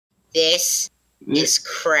This is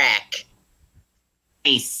crack.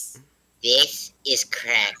 Nice. This is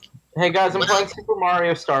crack. Hey guys, I'm playing Super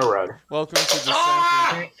Mario Star Road. Welcome to the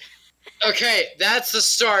Ah! Okay, that's the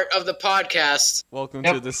start of the podcast. Welcome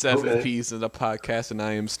to the seventh piece of the podcast, and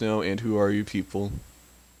I am Snow. And who are you people?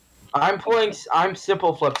 I'm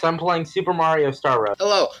Simple Flips. I'm playing Super Mario Star Road.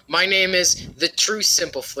 Hello, my name is the True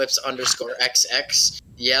Simple Flips _XX.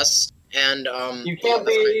 Yes, and You can't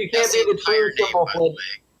be the True Simple Flips.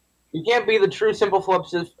 You can't be the True Simple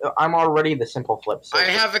Flips if I'm already the Simple Flips. So. I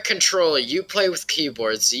have a controller. You play with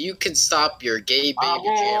keyboards, so you can stop your gay baby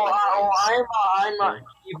jailing. I'm a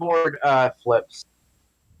keyboard flips.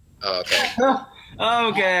 Oh, okay.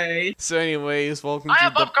 Okay. So, anyways, welcome I to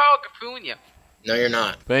am the. Carl Capunia. No, you're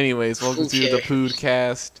not. But anyways, welcome to the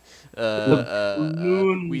Poodcast.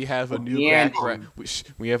 We have a new background.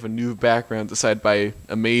 We have a new background decided by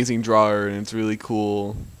amazing drawer, and it's really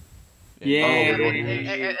cool. Yeah.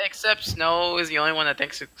 Except Snow is the only one that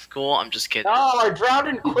thinks it's cool. I'm just kidding. No, I drowned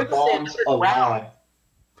in quicksand. And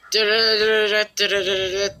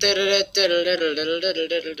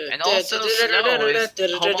also, Snow is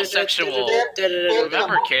homosexual.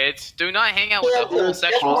 Remember, kids, do not hang out with the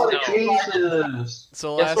homosexual Snow.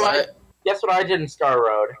 So Guess what I did in Star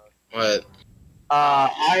Road? What?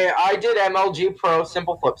 I did MLG Pro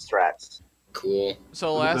Simple Flip strats. Cool.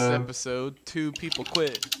 So last episode, 2 people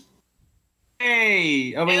quit.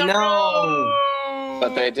 Hey. Oh wait, no.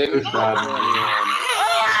 But they didn't.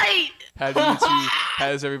 How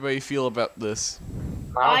does everybody feel about this?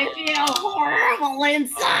 I feel horrible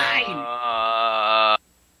inside.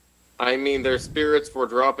 I mean, their spirits were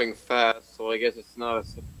dropping fast, so I guess it's not a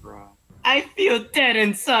surprise. I feel dead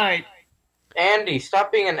inside. Andy,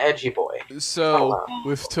 stop being an edgy boy. So,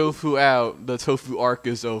 with Tofu out, the Tofu arc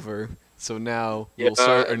is over. So now we'll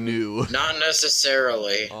start anew. Not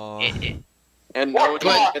necessarily. And no,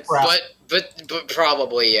 But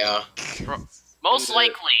probably, yeah. Most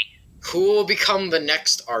likely. Who will become the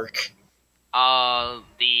next arc?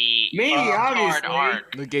 Me, obviously.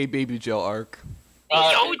 The gay baby jail arc. The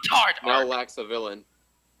Yotard now arc. lacks a villain.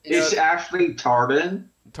 It's actually Tardan.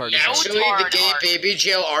 Actually, the gay baby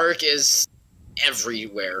jail arc is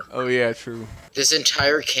everywhere. Oh yeah, true. This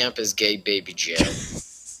entire camp is gay baby jail.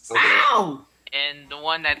 Ow! And the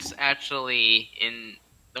one that's actually in...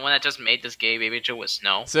 The one that just made this gay baby jail was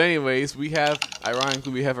Snow. So anyways,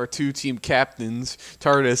 ironically, we have our 2 team captains,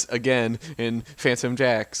 TARDIS again, and Phantom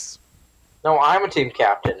Jax. No, I'm a team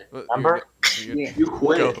captain. Remember? You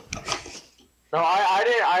quit. No, I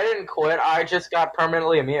didn't quit. I just got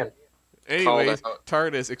permanently immune. Anyways,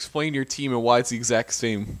 TARDIS, explain your team and why it's the exact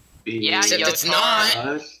same. Yeah, Except it's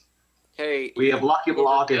not. Hey, we have Lucky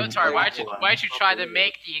Block and Yotard, why'd you try to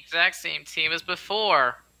make the exact same team as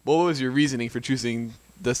before? What was your reasoning for choosing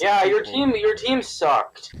this? Yeah, your team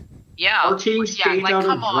sucked. Yeah, Our team stayed out of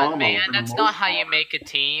come on, drama man. for the That's most not how you part. make a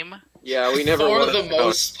team. yeah, we never. For the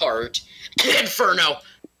most part. Inferno!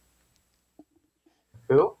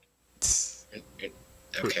 Who?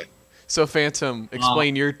 Okay. So Phantom,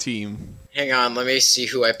 explain your team. Hang on, let me see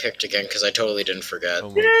who I picked again, because I totally didn't forget.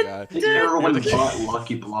 Oh my god. Everyone but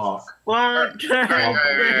Lucky Block. Alright,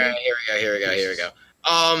 here we go.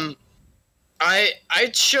 I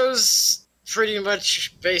chose pretty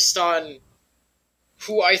much based on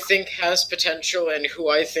who I think has potential and who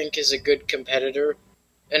I think is a good competitor.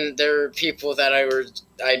 And there are people that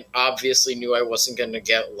I obviously knew I wasn't gonna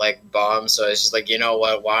get like bombed, so I was just like, you know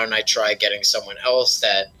what, why don't I try getting someone else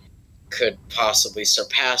that could possibly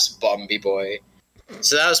surpass Bumby Boy.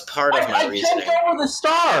 So that was part of my reasoning. I over the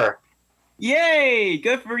star! Yay!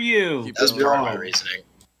 Good for you. That's part of my reasoning.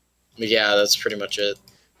 But yeah, that's pretty much it.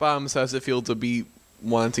 Bombs, how's it feel to be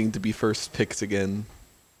wanting to be first picked again?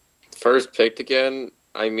 First picked again?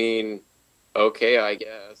 I mean, okay, I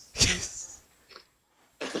guess.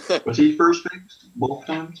 Was he first picked both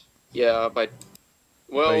times? Yeah, but...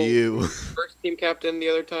 Well, By you. first team captain the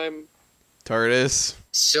other time? TARDIS.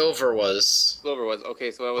 Silver was. Silver was. Okay,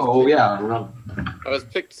 so I was... Oh, yeah, I remember. I was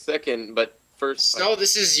picked second, but first... No,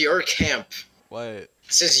 this is your camp. What?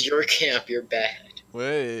 This is your camp, you're bad.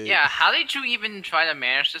 Wait. Yeah, how did you even try to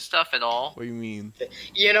manage this stuff at all? What do you mean?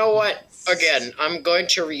 You know what? Again, I'm going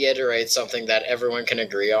to reiterate something that everyone can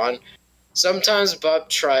agree on. Sometimes Bob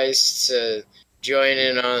tries to join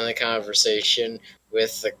in on the conversation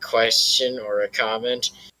with a question or a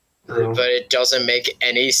comment, but it doesn't make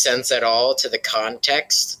any sense at all to the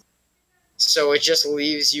context. So it just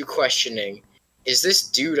leaves you questioning, is this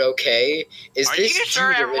dude okay? Are you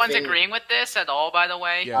sure everyone's agreeing with this at all, by the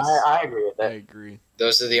way? Yes. I agree with I that. agree.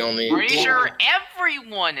 Those are the only... Are you sure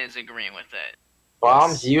everyone is agreeing with it?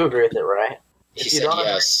 Bombs, you agree with it, right? He said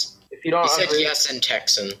yes. If you don't He said agree, yes in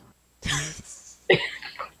Texan.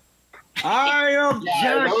 I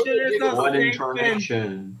object to this What statement.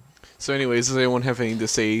 incarnation? So, anyways, does anyone have anything to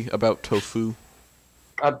say about tofu?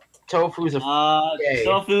 Tofu's a yay.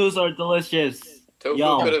 Tofus are delicious. Tofu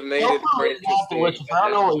Yum. could have made it Tofu great. is not delicious. I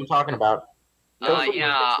don't know what you're talking about. Tofu-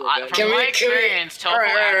 Yeah, Can from we- my can we- experience, tofu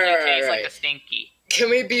Alright, actually tastes alright. like a stinky. Can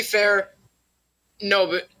we be fair? No,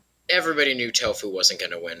 but everybody knew Tofu wasn't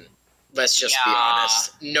going to win. Let's just be Yeah.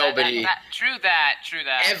 honest. Nobody. True that.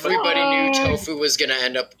 Everybody knew Tofu was going to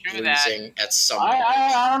end up True that. losing at some point.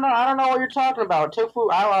 I don't know. I don't know what you're talking about. Tofu.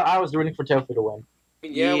 I was rooting for Tofu to win.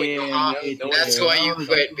 Yeah, we know. That's why you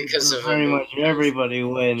quit, because of very him. much everybody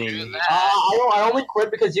winning. True that. I only quit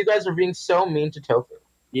because you guys are being so mean to Tofu.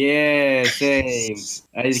 Yeah, same.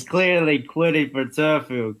 I clearly quitted for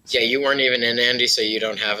tofu. Yeah, you weren't even in, Andy, so you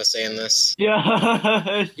don't have a say in this.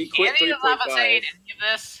 Yeah. He quit Andy doesn't have a say in 3.5. any of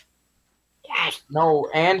this. No,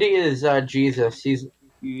 Andy is Jesus.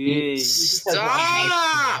 He's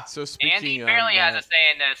Stop! So speaking Andy on barely has a that,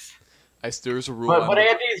 say in this. there's a rule. but on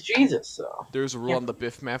Andy is Jesus. So there's a rule on the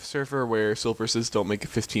Biff Map server where Silver says don't make a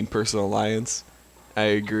 15-person alliance. I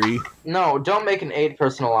agree. no, don't make an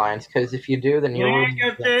 8-person alliance because if you do, then you're Make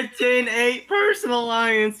a 15-8-person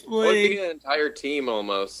alliance, Would be please. an entire team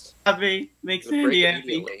almost. Happy. Makes Break Andy it happy.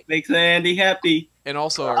 immediately. Makes Andy happy. And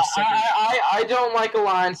also our second. I don't like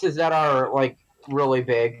alliances that are like really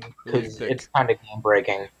big because Really thick. it's kind of game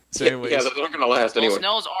breaking. So Yeah, anyways, those aren't gonna last Well, anyway.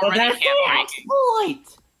 Snow's But already that's can't break.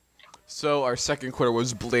 exploit. so our second quarter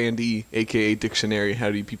was Blandy, aka Dictionary.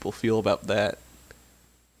 How do people feel about that?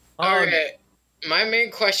 Okay, my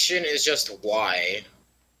main question is just why?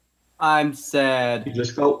 I'm sad. You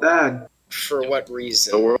just felt bad. For what The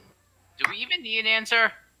reason? world. Do we even need an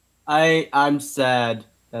answer? I'm sad.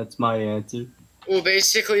 That's my answer. Well,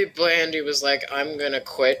 basically, Blandy was like, I'm gonna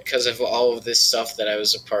quit because of all of this stuff that I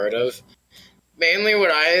was a part of. Mainly what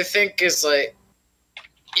I think is, like,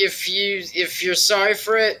 if you're sorry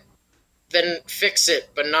for it, then fix it,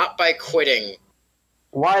 but not by quitting.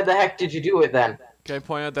 Why the heck did you do it then? Can I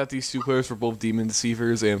point out that these two players were both Demon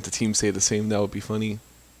Deceivers, and if the teams say the same, that would be funny.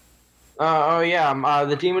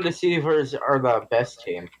 The Demon Deceivers are the best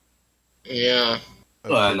team. Yeah.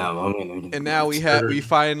 And now we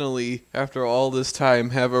finally, after all this time,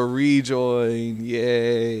 have a rejoin.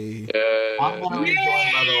 Yay! I'm gonna rejoin,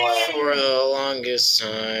 by the way. For the longest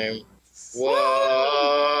time.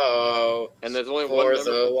 Whoa. And there's only For one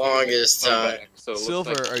the member longest come time. back, so it looks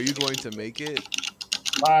Silver, like- are you going to make it?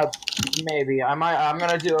 Maybe I'm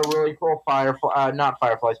gonna do a really cool not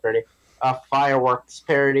Fireflies parody, fireworks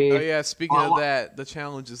parody. Oh yeah, speaking of that, the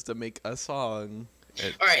challenge is to make a song.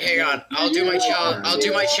 All right, hang on. I'll do my challenge. I'll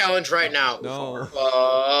do my challenge right now. No.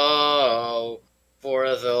 Oh, for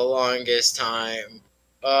the longest time.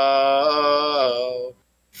 Oh,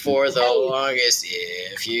 for the longest.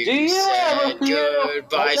 If Do you you said ever feel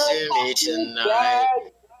goodbye to me tonight,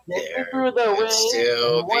 there would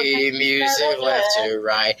still be music left to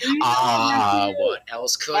write. Ah, what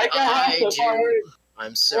else could I do?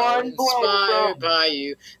 I'm so inspired by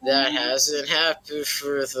you. That hasn't happened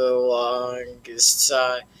for the longest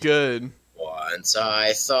time. Good. Once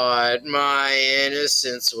I thought my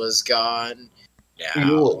innocence was gone.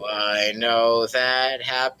 Now I know that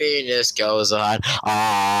happiness goes on.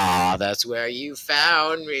 Ah, that's where you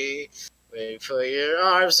found me. When you put your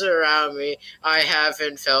arms around me, I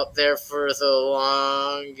haven't felt there for the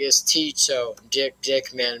longest. Tito,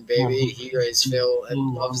 Dick Man, baby. He raised Phil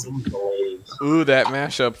and loves the ladies. Ooh, that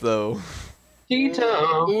mashup though.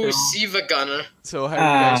 Tito. Ooh, Siva Gunna. So how do you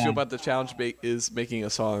guys feel about the challenge is making a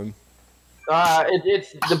song?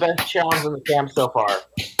 It's the best challenge in the camp so far.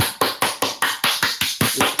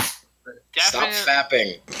 Stop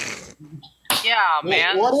Definitely. fapping. Yeah,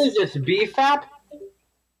 man. What is this, BFAP? Oh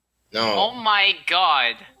No. my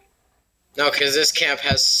god. No, because this camp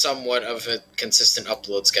has somewhat of a consistent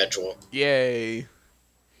upload schedule. Yay!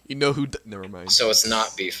 You know who? Never mind. So it's not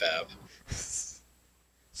BFAB.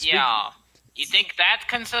 Yeah. You think that's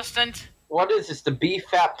consistent? What is this, the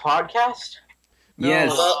BFAP podcast? No.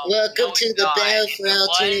 Yes. Welcome No, to it's the not. Bell If for it was,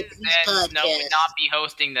 Alternate then Peace Snow would podcast. not be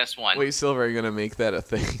hosting this one. Wait, Silver, are you gonna make that a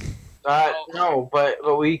thing? No,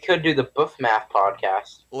 but we could do the Buff Math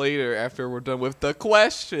podcast. Later, after we're done with the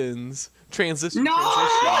questions. Transition.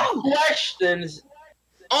 Questions!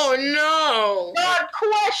 Oh no! Not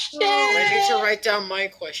questions! I need to write down my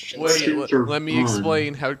questions. Wait, Questions are let me fun.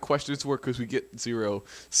 explain how questions work because we get 0.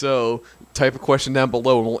 So, type a question down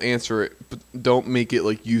below and we'll answer it. But don't make it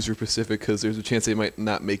like user specific because there's a chance they might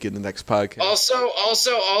not make it in the next podcast.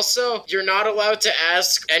 Also, you're not allowed to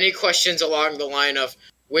ask any questions along the line of,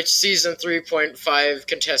 Which season 3.5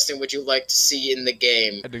 contestant would you like to see in the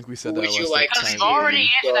game? I think we said Who that would you last like time. Because we've already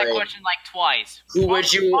answered that Right. question like twice. Who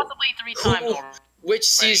would you- Possibly 3 times Who- already. Which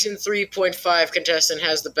season 3.5 contestant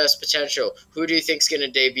has the best potential? Who do you think's gonna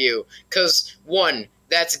debut? Because 1,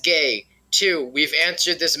 that's gay. 2, we've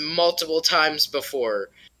answered this multiple times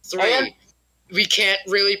before. 3, And- we can't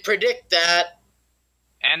really predict that.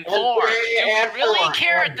 And And 4. Do three, we and really four,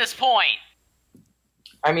 care and- at this point?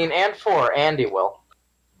 I mean, and 4, Andy will.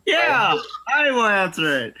 Yeah, I will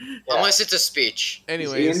answer it. Yeah. Unless it's a speech. Is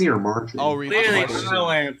Anyways, Andy or Marjorie? I'll read the Clearly, questions. I will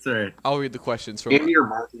answer it. I'll read the questions from Andy or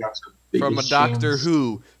Marjorie? That's the a biggest Doctor chance.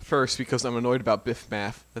 Who first because I'm annoyed about Biff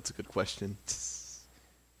Math. That's a good question.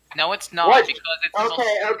 No, it's not, What? because it's the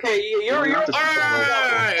most... Okay, you're...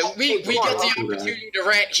 Alright, we get the opportunity to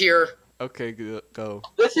rant here. Okay, go.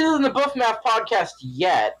 This isn't the Buff Math podcast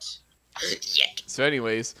yet. Yeah. So,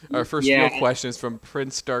 anyways, our first Yeah. real question is from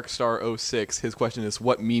Prince Darkstar 06. His question is,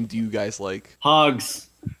 what meme do you guys like? Hugs.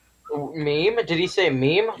 Meme? Did he say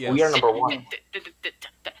meme? Yes. We are number 1.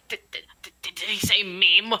 Did he say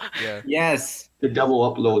meme? Yeah. Yes. The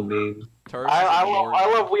double upload name. Taurus I is love, I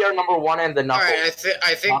love We Are number 1 and the Knuckles. Alright,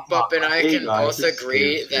 I think Knock, Bup and I Hey, can guys, both it's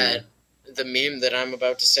agree Thursday. that the meme that I'm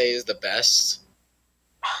about to say is the best.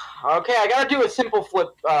 Okay, I gotta do a simple flip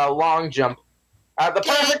long jump. At the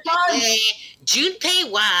perfect time!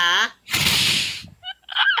 Junpei wa.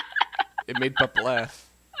 It made Pup laugh.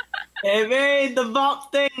 It made the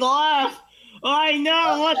vault thing laugh. I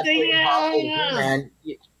know what the hell. Man,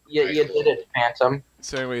 you did it, Phantom.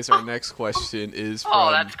 So, anyways, our next question is from,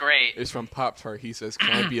 Oh, that's great. is from Pop Tart. He says,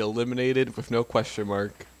 can I be eliminated with no question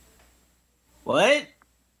mark? What?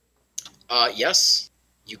 Yes.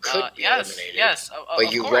 You could be Yes, eliminated. yes, But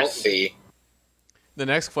of you course. won't be. The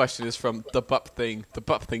next question is from The Bup Thing. The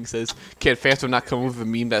Bup Thing says, can Phantom not come up with a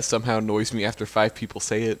meme that somehow annoys me after 5 people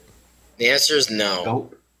say it? The answer is no. Nope.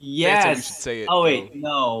 Phantom, you should Yes. say it. Oh though. wait,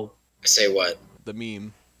 no. Say what? The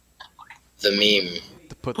meme. The meme.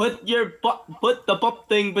 Put Put the pup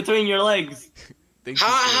thing between your legs. Thank you, Ha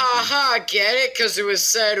ha Phantom. ha, get it? Because it was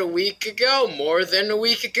said a week ago? More than a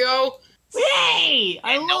week ago? Hey,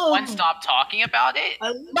 I And no love. one stopped talking about it?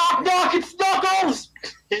 Knock, knock, it's Knuckles!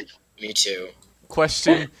 Me too.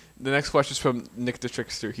 Question. The next question is from Nick the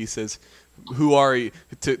Trickster. He says, "Who are you?"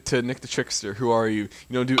 To Nick the Trickster, who are you?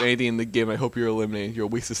 You don't do anything in the game. I hope you're eliminated. You're a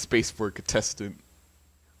waste of space for a contestant.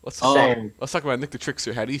 Let's Oh. let's talk about Nick the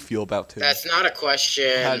Trickster. How do you feel about him? That's not a How do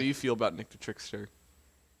question. you feel about Nick the Trickster?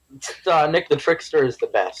 Nick the Trickster is the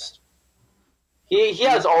best. He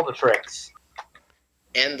has all the tricks.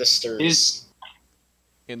 And the stirs. Is-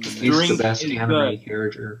 In the He's Drink the best is anime good.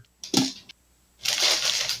 character.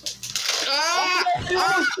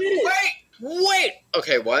 Ah! Wait!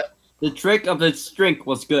 Okay, what? The trick of the string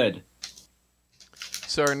was good.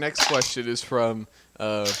 So our next question is from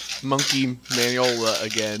Monkey Maniola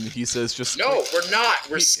again. He says, "Just No, we're not.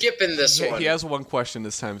 We're skipping this he, one. he has one question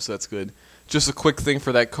this time, so that's good. Just a quick thing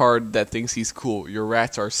for that card that thinks he's cool. Your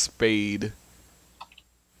rats are spayed.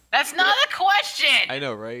 That's not a question! I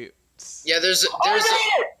know, right? Yeah, there's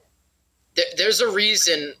a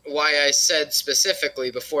reason why I said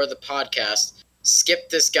specifically before the podcast, skip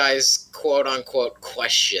this guy's quote-unquote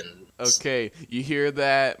question. Okay, you hear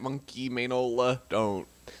that, Monkey Maniola? Don't.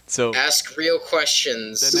 So Ask real the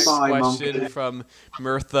questions. next Goodbye, question Monkey. from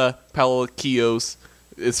Mirtha Palakios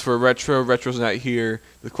is for Retro. Retro's not here.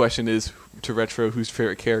 The question is to Retro, who's your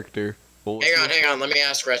favorite character? Well, Hang on, let me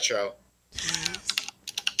ask Retro.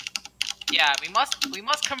 Yeah, we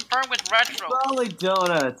must confirm with Retro. Probably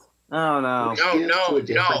donuts. I don't know. No,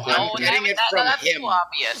 I'm getting it from that's him. too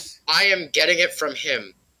obvious. I am getting it from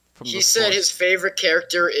him. from He the said source. his favorite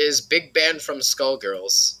character is Big Ben from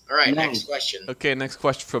Skullgirls. Alright, Nice. next question. Okay, next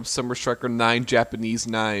question from Summer Striker 9, Japanese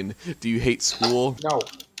 9. Do you hate school? No.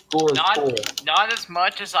 Cool is Not, cool. not as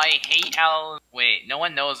much as I hate Alan. Wait, no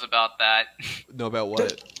one knows about that. Know about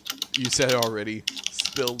what? You said it already.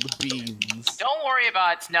 Spill the beans. Don't worry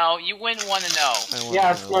about it, Snow. You wouldn't want to know. I wanna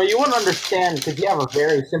Yeah, know. no, you wouldn't understand because you have a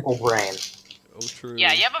very simple brain. Oh, true.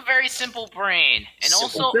 Yeah, you have a very simple brain, and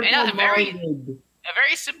Simple. also it has a very Simple-minded.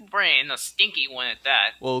 simple brain, a stinky one at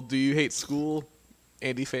that. Well, do you hate school,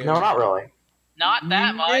 Andy fan? No, not really. Not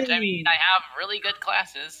that much. I mean, Really? I have really good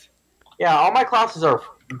classes. Yeah, all my classes are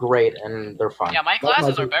great and they're fun. Yeah, my But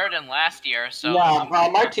classes are better than last year. So Yeah,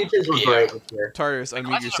 my teachers were Yeah. great this year. Tartarus, my unmute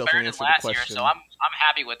classes are yourself better and than answer the last year. question. So I'm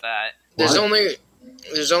happy with that.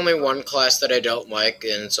 There's only one class that I don't like,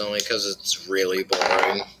 and it's only because it's really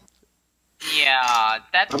boring. Yeah,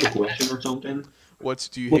 that. I have a question or something. What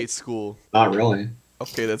do you hate school? Not really.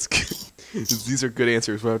 Okay, that's good. These are good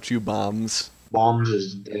answers. What about you, Bombs? Bombs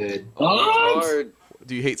is dead. What? Or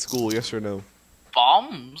Do you hate school? Yes or no?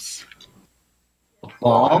 bombs. I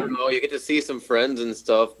Bomb? don't know. You get to see some friends and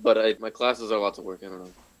stuff, but my classes are lots of work. I don't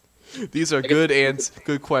know. These are good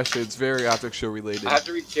good questions. Very Object Show related. I have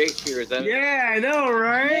to read Shakespeare. Is that Yeah, I know, They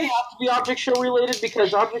right? have to be object show related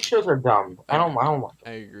because object shows are dumb. I don't like.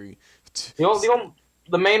 I agree.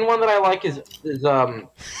 The main one that I like is the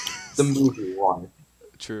movie one,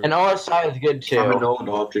 True. and OSI is good too. I'm an old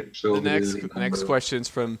object, so The next question's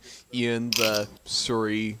from Ian the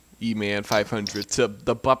Sorry E-Man 500 to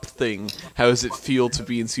the Bup thing. How does it feel to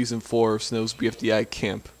be in season 4 of Snow's BFDI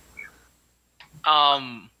camp?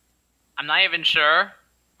 I'm not even sure.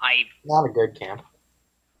 Not a good camp.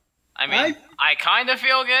 I mean, I kind of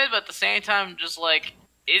feel good, but at the same time, just like,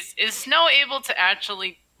 is Snow able to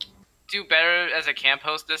actually do better as a camp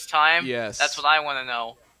host this time? Yes. That's what I want to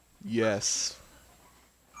know. Yes.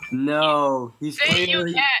 No, he's You say you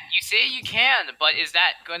clearly. can. You say you can, but is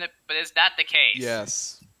that the case?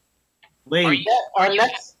 Yes. Wait, Are you- Our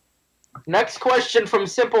next question from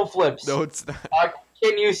Simple Flips. No, it's not.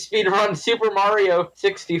 Can you speedrun Super Mario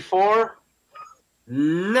 64?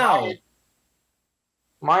 no.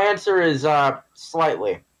 My answer is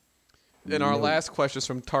slightly. And our last question is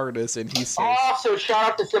from Tardis, and he says, Also,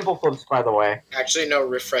 shout out to Simple Flips, by the way. Actually, no,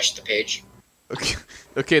 refresh the page.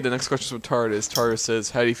 okay, the next question is from Tardis. Tardis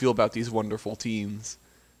says, how do you feel about these wonderful teams?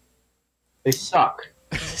 They suck.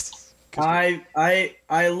 I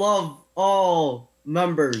love all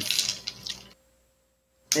members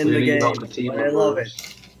in the Leaving game. out the team I love it.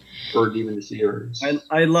 Or Demon Deceivers.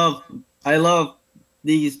 I love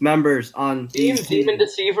these members on these Demon teams.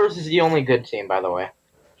 Deceivers is the only good team, by the way.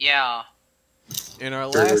 Yeah. And our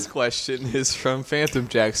last question is from Phantom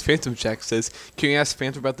Jacks. Phantom Jack says, can you ask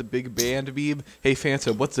Phantom about the big band meme? Hey,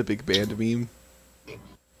 Phantom, what's the big band meme?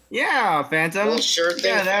 Yeah, Phantom. Well, sure thing,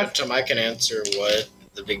 Yeah, that's- Phantom. I can answer what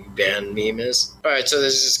the Big Band meme is. Alright, so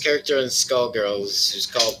there's this character in Skullgirls who's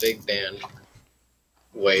called Big Band.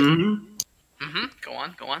 Wait. Mm-hmm. Go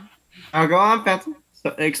on. Go on, Phantom. So,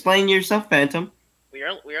 explain yourself, Phantom. We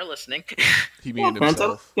are listening. He Come on, muted Phantom.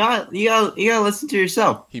 himself. You gotta listen to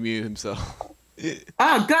yourself. He muted himself.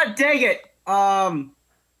 Oh, god dang it!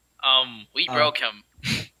 We broke him.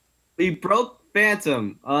 We broke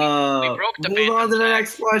Phantom. We broke the move Phantom on to the Jack.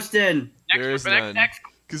 next question. There is none. Next.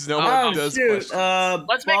 Because no Oh, one does shoot. questions.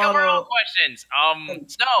 Let's make up our own Bottle- questions.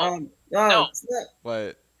 Snow. No.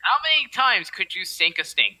 What? How many times could you sink a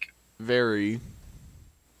stink? Very.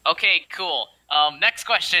 Okay, cool. Next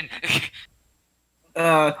question.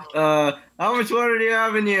 How much water do you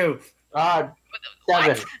have in you? 7.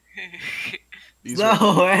 What? These are,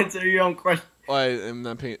 No, answer your own question. what? I'm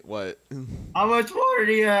not paying. What? How much water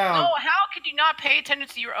do you have? No, how could you not pay attention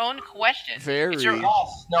to your own question? Very. It's your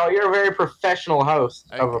Yes, no, you're a very professional host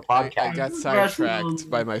of a I podcast. got sidetracked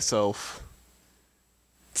by myself.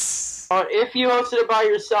 If you hosted it by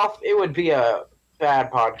yourself, it would be a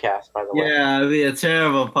bad podcast, by the way. Yeah, it'd be a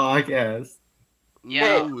terrible podcast.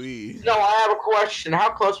 Yeah. Ooh-wee. No, I have a question. How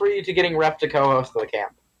close were you to getting Ref to co-host the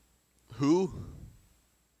camp? Who?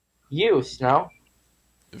 You, Snow.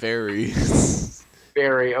 Very.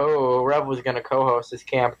 Barry. Oh, Rev was going to co-host this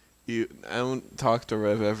camp. I don't talk to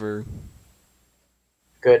Rev ever.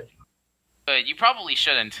 Good. But you probably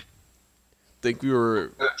shouldn't. Think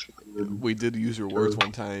we did use your words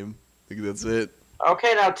one time. I think that's it.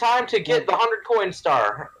 Okay, now time to get the 100 coin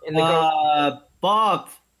star in the Bob,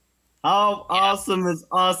 how awesome is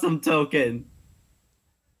Awesome Token?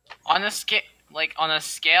 On a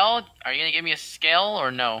scale, are you gonna give me a scale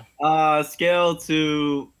or no? Scale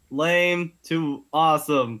to lame to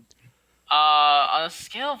awesome. On a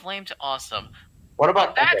scale of lame to awesome. What On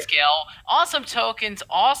about that scale, awesome tokens,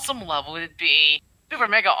 awesome level would be super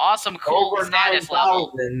mega awesome cool over status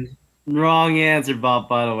level. 9,000? Wrong answer, Bob.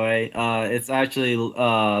 By the way, it's actually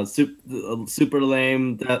super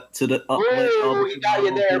lame. That to the Woo, we got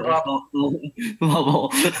you there, Bob.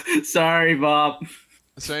 Level. Sorry, Bob.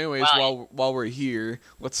 So, anyways, Wow. while we're here,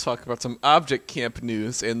 let's talk about some Object Camp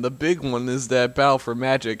news. And the big one is that Battle for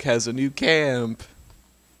Magic has a new camp.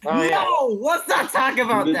 Oh, yeah. No, let's not talk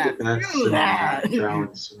about that. Do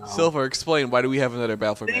that. Silver, explain, why do we have another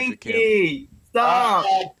Battle for Magic camp? Stinky, stop.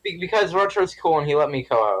 Because Rotro's cool and he let me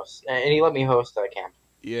co-host. And he let me host that camp.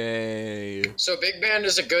 Yay. So Big Band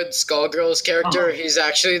is a good Skullgirls character. He's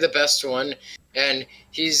actually the best one, and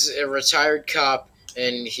he's a retired cop,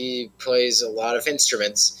 and he plays a lot of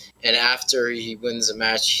instruments. And after he wins a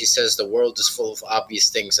match, he says the world is full of obvious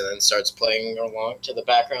things, and then starts playing along to the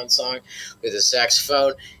background song with a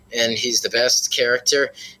saxophone. And he's the best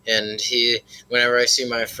character. And whenever I see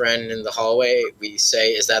my friend in the hallway, we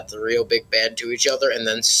say, "Is that the real Big Band?" to each other, and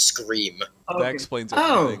then scream. That explains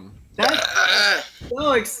Oh. everything. That's Ah!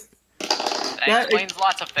 so That's That explains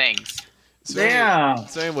lots of things. So Yeah.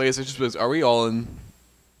 So anyways, I just was. Are we all in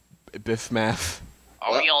Biff Math?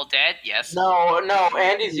 Are we all dead? Yes. No,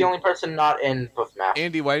 Andy's the only person not in Buff Math.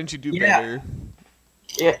 Andy, why didn't you do Yeah. better?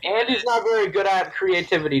 Yeah, Andy's not very good at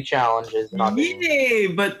creativity challenges. Yay,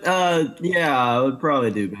 but yeah, I would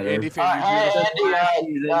probably do better. Andy fam, you're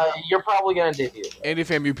beautiful. Andy, you're probably gonna debut. Andy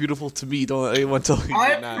fam, you're beautiful to me. Don't let anyone tell you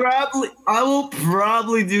you're not. I will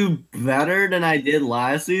probably do better than I did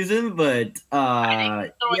last season, but yeah,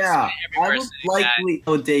 I would likely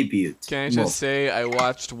debut. Can I just say I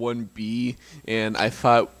watched 1B and I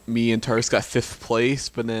thought me and Taurus got 5th place,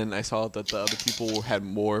 but then I saw that the other people had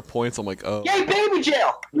more points. I'm like, oh. Yay, baby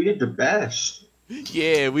jail! We did the best.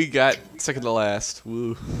 Yeah, we got second to last.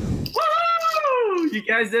 Woo. Woo! You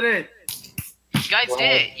guys did it. You guys did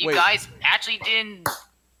it. You Wait. guys actually didn't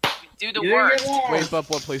do the You work. didn't get Wait, Bup,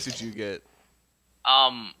 what place did you get?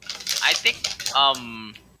 I think I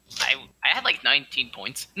had like 19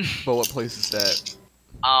 points. But what place is that?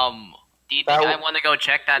 Do you think I want to go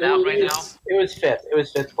check that out right now? It was fifth. It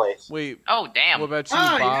was 5th place. Wait, Oh damn! what about you,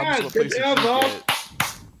 Oh, Bombs? yeah, What good place did job, you Bob.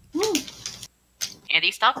 get?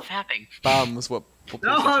 Andy, stop fapping. Bombs, what place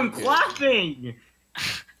No, did you I'm get? clapping.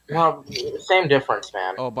 No, same difference,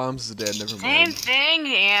 man. Oh, Bombs is dead, never Same mind. thing,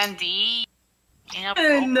 Andy. I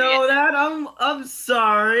didn't know that. I'm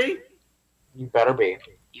sorry. You better be.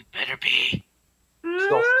 You better be.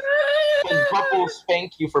 Because Buff will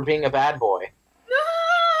spank you for being a bad boy.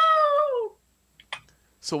 No.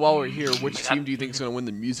 So while we're here, which team do you think is going to win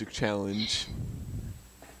the music challenge?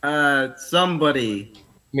 Somebody.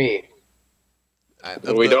 Me.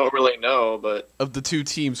 We don't really know, but Of the two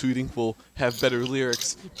teams, who do you think will have better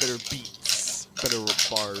lyrics, better beats, better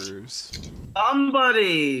bars?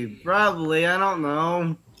 Somebody. Probably. I don't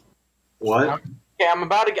know. What? Okay,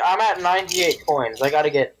 I'm at 98 coins. I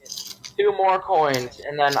gotta get 2 more coins,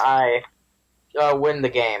 and then I win the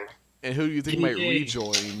game. And who do you think might GG.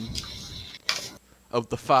 rejoin? Of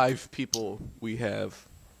the 5 people we have.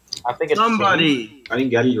 I think it's Somebody. I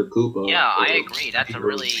didn't get your Koopa. Yeah, I Or agree. That's a Hero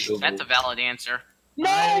really Silver. that's a valid answer. No,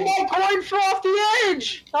 my coin fell off the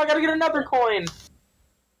edge! I gotta get another coin.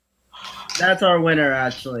 That's our winner,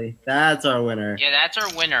 actually. That's our winner. Yeah, that's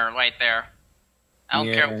our winner right there. I don't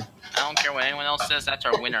Yeah. care. I don't care what anyone else says. That's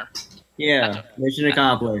our winner. Yeah. Mission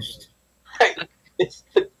accomplished. It's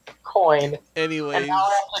the coin. Anyways, And now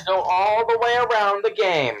I have to go all the way around the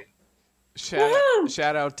game.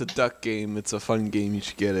 shout out to Duck Game. It's a fun game. You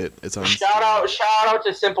should get it. It's on. Shout out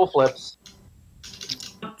to Simple Flips.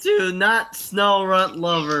 To not Snow Runt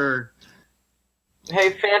Lover.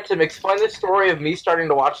 Hey, Phantom, explain the story of me starting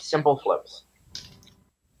to watch Simple Flips.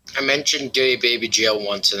 I mentioned Gay Baby Jail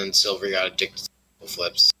once, and then Silver got addicted to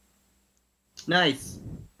flips. Nice.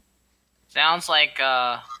 Sounds like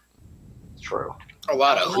It's true. A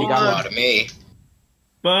lot of You got a lot of me.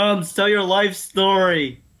 Bums, tell your life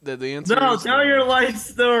story. The answer No, is tell your life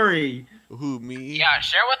story. Who, me? yeah.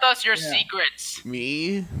 Share with us your Yeah. secrets.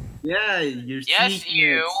 Me? Yeah, your Yes, secrets.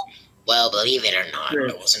 you. Well, believe it or not, Sure.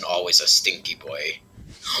 I wasn't always a stinky boy.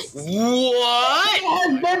 What? I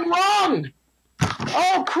has been wrong!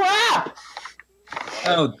 Oh, crap!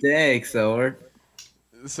 Oh, dang, Silver.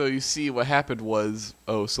 So you see, what happened was,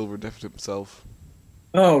 Silver deafened himself.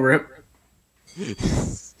 Oh, rip.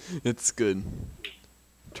 It's good.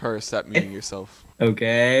 Tara, stop muting yourself.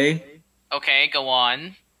 Okay. Okay, go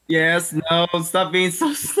on. Yes, no, stop being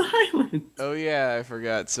so silent. Oh yeah, I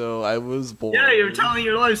forgot. So I was born. Yeah, you're telling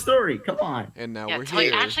your life story. Come on. And now Yeah, we're tell,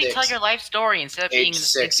 here. actually tell your life story instead of being in Age the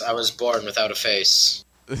 6, I was born without a face.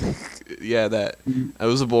 Yeah, that. I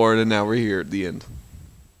was born, and now we're here at the end.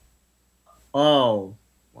 Oh,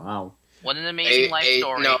 wow. What an amazing life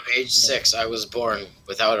story. No, age 6, I was born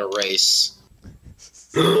without a race.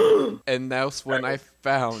 And that's when I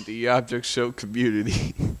found the Object Show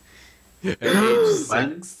community. At age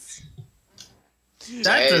 6.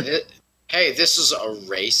 Hey, this is a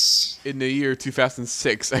race. In the year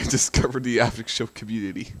 2006, I discovered the Object Show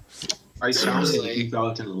community. I found it Seriously? in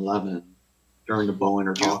 2011 during the Bow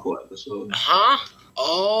Inner Taco episode. Huh?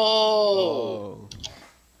 Oh.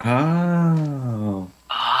 Oh.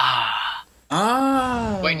 Ah.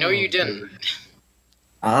 Oh. Wait, no, you didn't.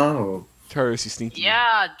 Oh. Taurus, you sneaky.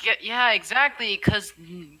 Yeah, exactly. Because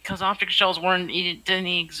object shells didn't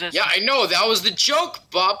exist. Yeah, I know, that was the joke,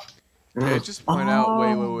 Bob. Can I just point out,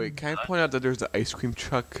 wait. Can I point out that there's an ice cream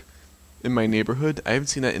truck in my neighborhood? I haven't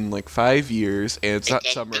seen that in like 5 years, and it's not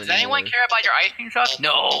summer Does anymore. anyone care about your ice cream truck?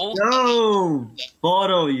 No. No.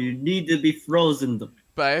 Bodo, you need to be frozen.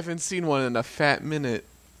 But I haven't seen one in a fat minute.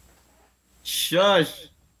 Shush.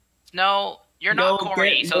 No. You're not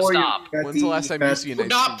Corey, so stop. When's the last time you seen We're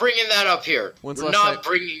not bringing that up here. We're not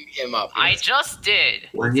bringing him up here. I just did.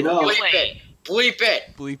 Well, you know. Bleep it.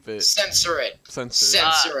 Bleep it. Censor it.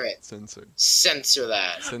 Censor it. Censor. Censor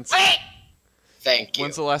that. Censor. Thank you.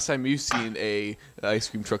 When's the last time you've seen an ice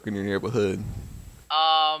cream truck in your neighborhood?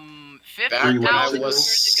 50,000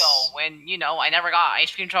 years ago, when, I never got an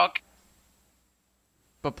ice cream truck.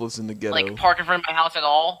 Bup lives in the ghetto. Like, park in front of my house at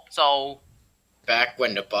all, so... Back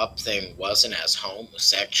when the Bup thing wasn't as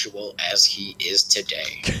homosexual as he is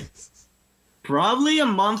today. Probably a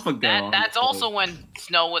month ago. That's also when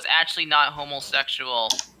Snow was actually not homosexual.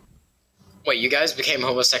 Wait, you guys became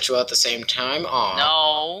homosexual at the same time? Aw.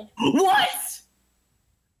 No. What?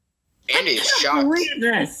 Andy's shocked. I can't believe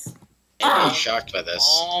this. Andy's shocked by this.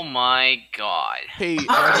 Oh my god. Hey,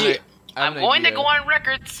 I'm going to go on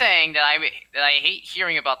record saying that I hate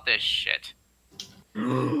hearing about this shit.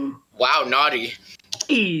 Wow, naughty.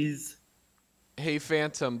 Jeez. Hey,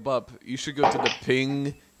 Phantom Bup, you should go to the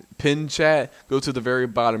pin chat, go to the very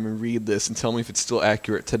bottom and read this and tell me if it's still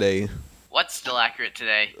accurate today. What's still accurate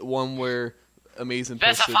today? One where Amazing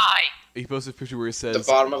Specify! He posted a picture where it says...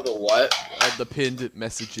 The bottom of the what? The pinned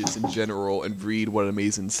messages in general, and read what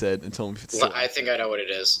Amazing said and tell me if it's still I think I know what it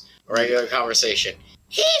is. A regular conversation.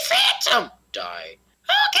 Hey, Phantom! Die.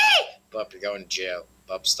 Okay! Bup, you're going to jail.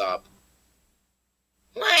 Bup, stop.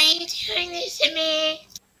 Why are you doing this to me?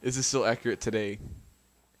 Is this still accurate today?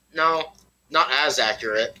 No, not as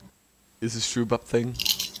accurate. Is this true Bup thing?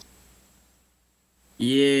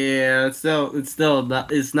 Yeah, it's not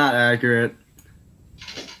accurate.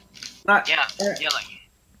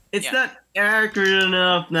 It's not accurate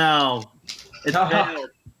enough now. It's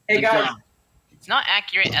Hey guys. It's not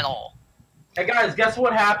accurate at all. Hey guys, guess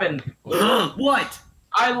what happened? What?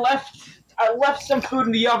 I left some food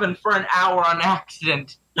in the oven for an hour on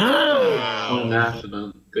accident. On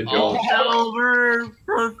accident. Good job. Over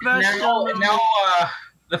professional. Now,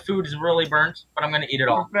 the food is really burnt, but I'm gonna eat it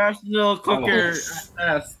all. Professional cooker.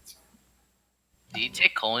 Do you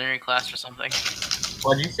take culinary class or something?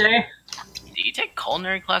 What'd you say? Do you take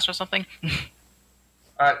culinary class or something?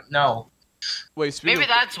 No. Wait, Maybe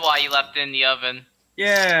that's why you left it in the oven.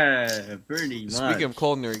 Yeah, pretty much. Speaking of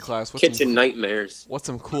culinary class, Kitchen nightmares. What's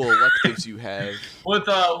some cool electives you have? With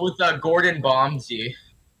Gordon Bombsy.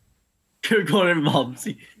 Gordon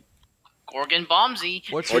Bombsy. Gorgon Bombsy.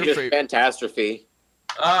 What's Or your just favorite? Fantastrophe.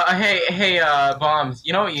 Hey, Bombs.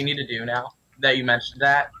 You know what you need to do now that you mentioned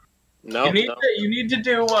that? No, you need to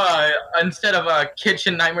do instead of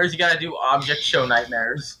kitchen nightmares, you gotta do object show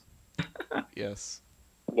nightmares. Yes.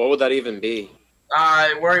 What would that even be?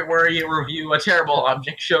 Where you review terrible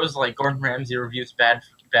object shows, like Gordon Ramsay reviews bad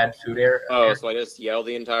food air. Oh, so I just yell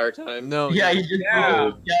the entire time? No. Yeah, you just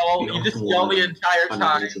yell the entire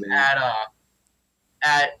time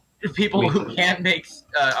at people who can't make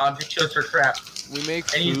object shows for crap. We make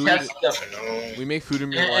food. And you test them. We make food in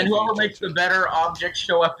real life. And whoever makes the better object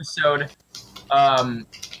show episode,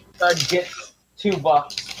 gets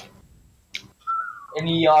 $2. And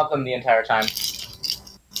you yell at them the entire time.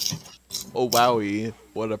 Oh wowie!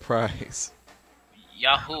 What a prize!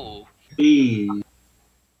 Yahoo!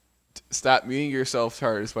 Stop meeting yourself,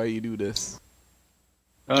 TARDIS. Why you do this?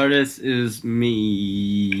 TARDIS is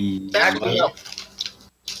me.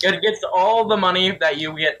 It gets all the money that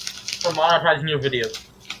you get for monetizing your videos.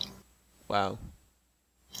 Wow.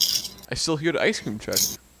 I still hear the ice cream truck.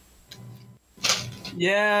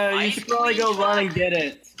 Yeah, you should probably go run and get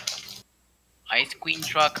it. Ice cream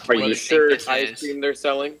truck. Are you sure it's ice cream they're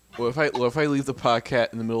selling? Well, if I leave the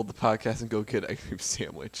podcast in the middle of the podcast and go get an ice cream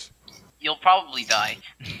sandwich, You'll probably die.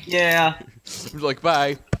 Yeah. I'm like,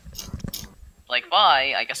 bye. Like,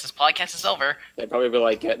 bye. I guess this podcast is over. They'd probably be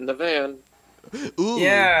like, get in the van. Ooh.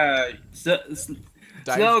 Yeah.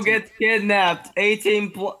 Snow gets kidnapped.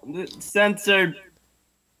 18 censored.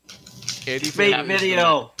 Andy fake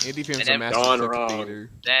video. Andy Fam's And a master Gone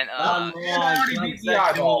dictator. Then, yeah.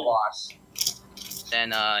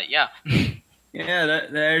 Yeah,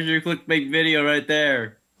 there's your clickbait video right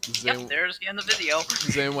there. Yep, there's the end of the video.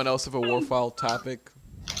 Does anyone else have a Warfile topic?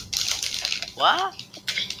 What?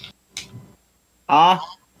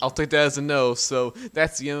 I'll take that as a no, so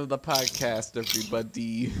that's the end of the podcast,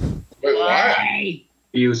 everybody. Wait, what?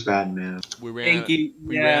 He was bad, man. We ran Thank you.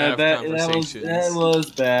 we ran out of that conversations. was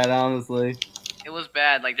bad, honestly. It was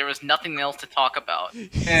bad. Like there was nothing else to talk about.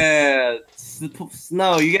 Yeah,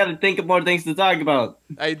 Snow, you gotta think of more things to talk about.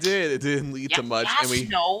 I did. It didn't lead to much, and we.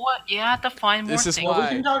 Snow. You have to find more This is things. why-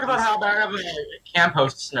 We can talk about how bad of a camp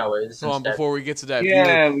host Snow is. Hold on, instead. before we get to that.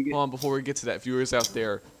 Yeah, Before we get to that, viewers out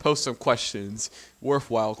there, post some questions,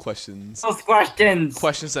 worthwhile questions, Those questions.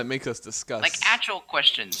 questions that make us discuss. Like actual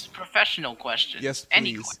questions, professional questions. Yes,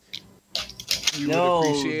 Any please. We No, would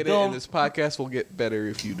appreciate it, don't- and this podcast will get better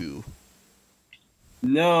if you do.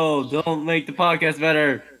 No, don't make the podcast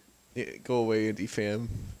better. Yeah, go away, Indie fam.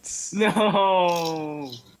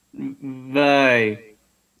 No. Bye.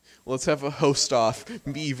 Let's have a host off.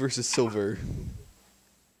 Me versus Silver.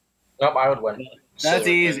 Nope, I would win. That's Silver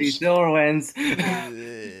easy. wins. Silver wins.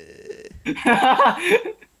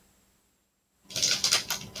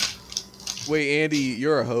 Wait, Andy,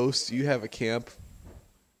 you're a host. You have a camp.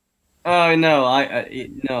 Oh no,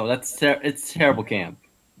 no. It's terrible camp.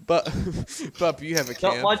 But, Bup, you have a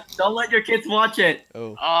camp. Don't let your kids watch it.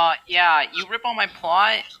 Oh. Yeah, you rip on my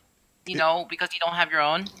plot, you know, because you don't have your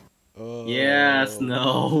own. Oh. Yes,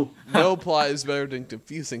 no. No plot is better than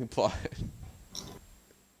confusing plot.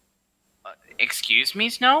 Excuse me,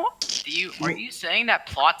 Snow? Are you saying that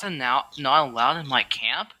plots are now not allowed in my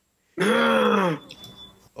camp? Oh.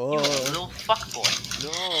 You little fuckboy.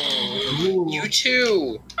 No. You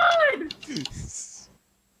two.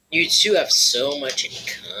 You two have so much in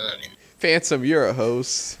common. Phantom, you're a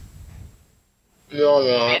host. No.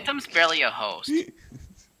 Phantom's barely a host.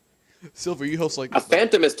 Silver, you host A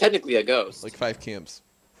phantom is technically a ghost. like 5 camps.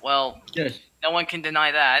 Well, Yes. no one can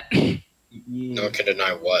deny that. No one can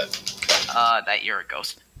deny what. That you're a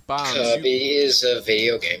ghost. Bombs, Cubby is a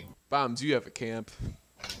video game. you have a camp.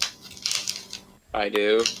 I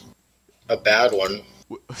do. A bad one.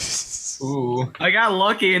 Ooh. I got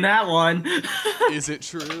lucky in that one. Is it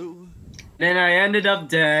true? Then I ended up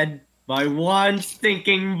dead by one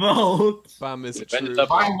stinking vote. Bomb, is it Depends true?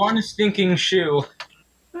 upon- Buy one stinking shoe.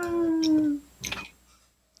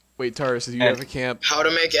 Wait, Taurus, do you have a camp? How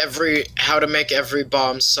to make every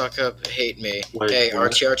bomb suck up hate me. Wait, Hey,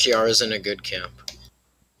 what? RTRTR is in a good camp.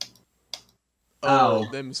 Oh.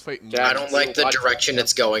 Them's fighting. Jack- I don't like the Watch- direction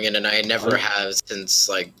it's going in, and I never have since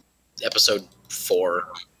like episode 4.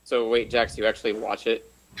 So wait, Jax, you actually watch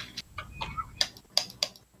it?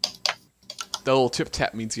 The little tip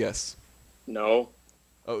tap means yes. No.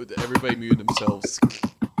 Oh, everybody muted themselves.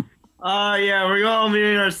 Oh yeah, we're all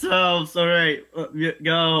muting ourselves. All right,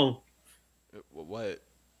 go. What?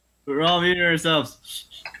 We're all muting ourselves.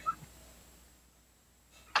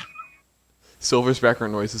 Silver's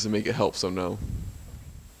background noise doesn't make it help, so no.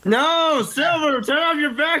 No, Silver, turn off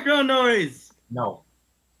your background noise. No.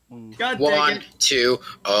 God dang 1, it. 2,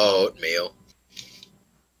 oatmeal.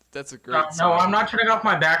 That's a great No, song. I'm not turning off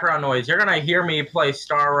my background noise. You're gonna hear me play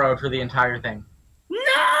Star Road for the entire thing.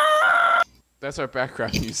 No. That's our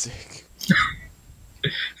background music.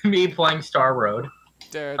 Me playing Star Road.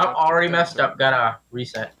 Oh, already messed up. Gotta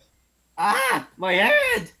reset. Ah, my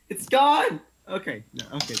head. It's gone. Okay. No,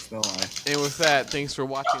 okay, it's still alive. And with that, thanks for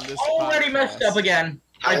watching this Already podcast. messed up again.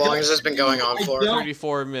 How long has this been going on I for? don't-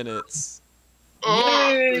 34 minutes.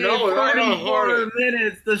 Yay, no, 34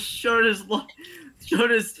 minutes, the shortest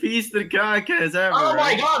piece the podcast has ever. Oh my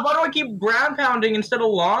right? god, why do I keep ground pounding instead of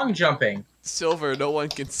long jumping? Silver, no one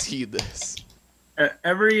can see this.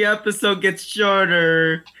 Every episode gets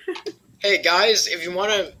shorter. Hey guys, if you want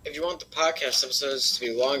the podcast episodes to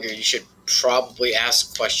be longer, you should probably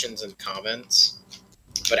ask questions and comments,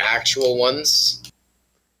 but actual ones.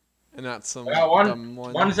 And not some Yeah, dumb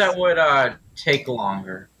ones. Ones that would take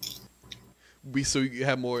longer. So you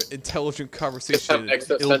have more intelligent conversation.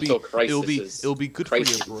 Existential crises. It'll be good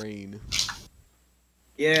Crises. for your brain.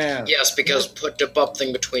 Yeah. Yes, because put the butt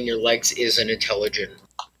thing between your legs is an intelligent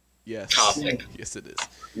Yes. topic. Yes, it is.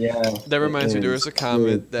 Yeah. That reminds me, there was a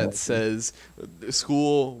comment Very that says,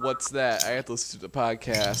 "School, what's that? I have to listen to the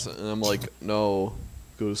podcast," and I'm like, "No,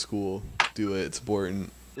 go to school, do it. It's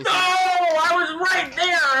important." No! I was right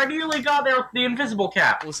there! I nearly got there with the invisible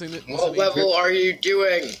cap. What level are you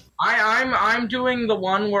doing? I'm doing the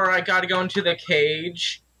one where I gotta go into the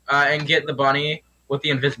cage and get the bunny with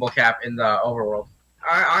the invisible cap in the overworld.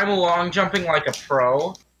 I'm long jumping like a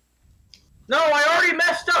pro. No, I already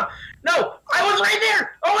messed up! No! I was right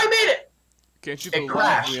there! Oh, I made it! Can't you It believe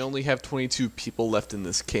crashed. we only have 22 people left in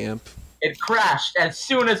this camp? It crashed as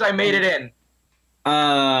soon as I made it in.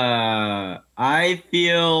 I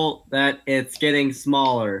feel that it's getting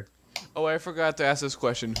smaller. Oh, I forgot to ask this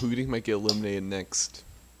question. Who do you think might get eliminated next?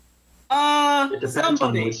 It depends on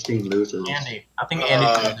Somebody. which team loses. Andy. I think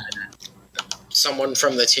Andy's gonna do that. Someone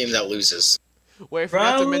from the team that loses. Wait, I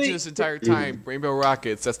forgot to mention this entire time. Rainbow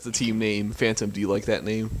Rockets, that's the team name. Phantom, do you like that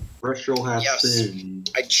name? Retro has Yes. been.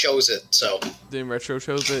 I chose it, so. Then Retro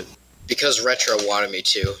chose it? Because Retro wanted me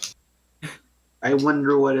to. I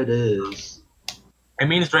wonder what it is. It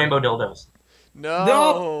means rainbow dildos.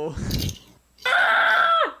 No! You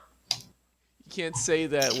can't say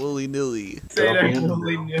that willy-nilly. Say that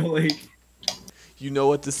willy-nilly. You know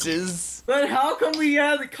what this is? But how come we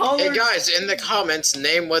have the colors? Hey guys, in the comments,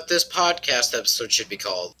 name what this podcast episode should be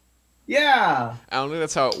called. Yeah. I don't think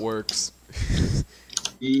that's how it works.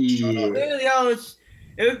 Yeah.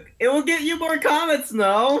 It will get you more comments,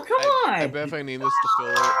 no? Come on. I bet if I name this the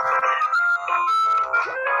filler.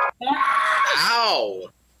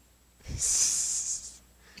 Ow!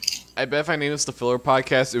 I bet if I name this the filler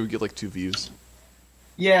podcast, it would get like 2 views.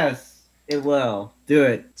 Yes, it will. Do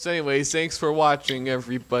it. So anyways, thanks for watching,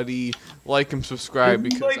 everybody. Like and subscribe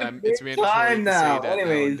It's because like a it's big mandatory time to now. say that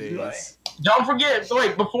Anyways, nowadays. Don't forget.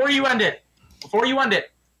 Wait, before you end it.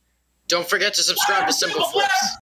 Don't forget to subscribe to Simple Flips.